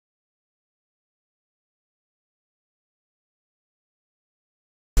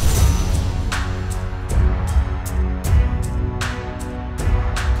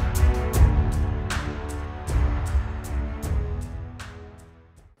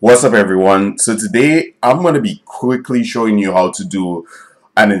What's up everyone? So today I'm going to be quickly showing you how to do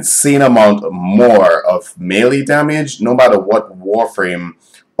an insane amount more of melee damage no matter what Warframe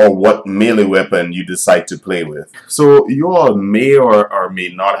or what melee weapon you decide to play with. So you all may or may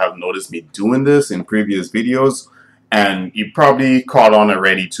not have noticed me doing this in previous videos, and you probably caught on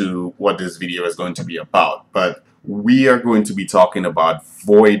already to what this video is going to be about, but we are going to be talking about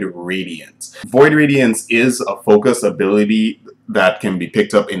Void Radiance. Void Radiance is a focus ability that can be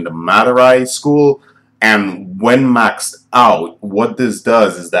picked up in the Materai school, and when maxed out, what this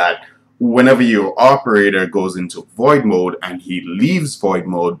does is that whenever your operator goes into void mode and he leaves void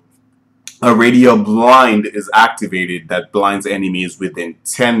mode, a radial blind is activated that blinds enemies within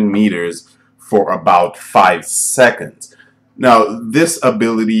 10 meters for about 5 seconds. Now, this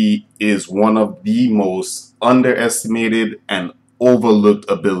ability is one of the most underestimated and overlooked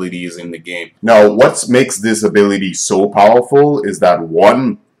abilities in the game. Now, what makes this ability so powerful is that,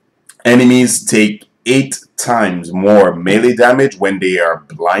 one, enemies take 8 times more melee damage when they are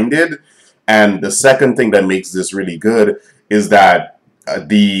blinded, and the second thing that makes this really good is that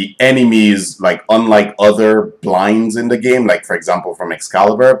the enemies, like unlike other blinds in the game, like for example from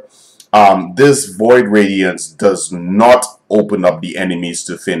Excalibur, this Void Radiance does not open up the enemies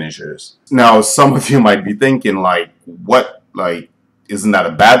to finishers. Now, some of you might be thinking, like, what, like, isn't that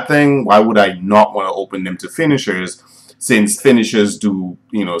a bad thing? Why would I not want to open them to finishers, since finishers do,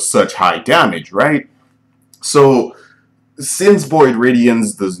 such high damage, right? So, since Void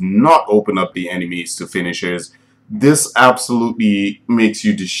Radiance does not open up the enemies to finishers, this absolutely makes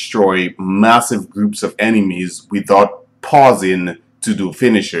you destroy massive groups of enemies without pausing to do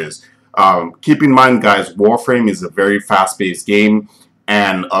finishers. Keep in mind, guys, Warframe is a very fast-paced game,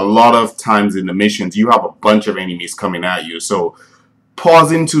 and a lot of times in the missions, you have a bunch of enemies coming at you. So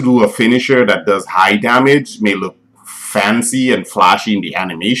pausing to do a finisher that does high damage may look fancy and flashy in the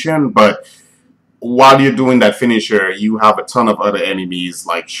animation, but while you're doing that finisher, you have a ton of other enemies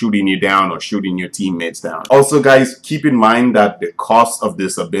like shooting you down or shooting your teammates down. Also, guys, keep in mind that the cost of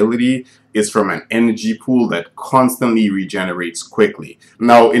this ability is from an energy pool that constantly regenerates quickly.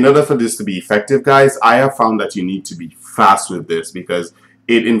 Now, in order for this to be effective, guys, I have found that you need to be fast with this because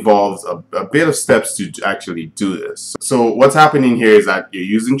it involves a bit of steps to actually do this. So what's happening here is that you're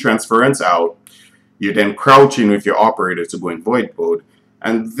using transference out, you're then crouching with your operator to go in void mode,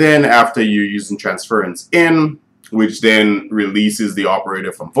 and then after you're using transference in, which then releases the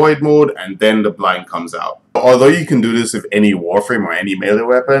operator from void mode, and then the blind comes out. Although you can do this with any Warframe or any melee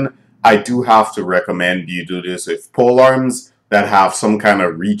weapon, I do have to recommend you do this with polearms that have some kind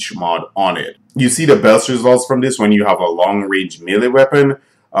of reach mod on it. You see the best results from this when you have a long range melee weapon,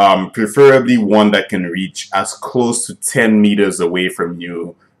 preferably one that can reach as close to 10 meters away from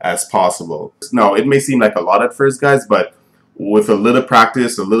you as possible. Now, it may seem like a lot at first, guys, but with a little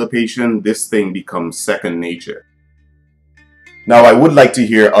practice, a little patience, this thing becomes second nature. Now, I would like to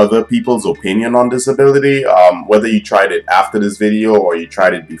hear other people's opinion on this ability. Whether you tried it after this video or you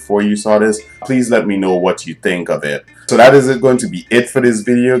tried it before you saw this, please let me know what you think of it. So that is going to be it for this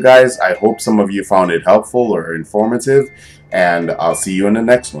video, guys. I hope some of you found it helpful or informative, and I'll see you in the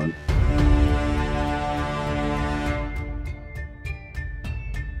next one.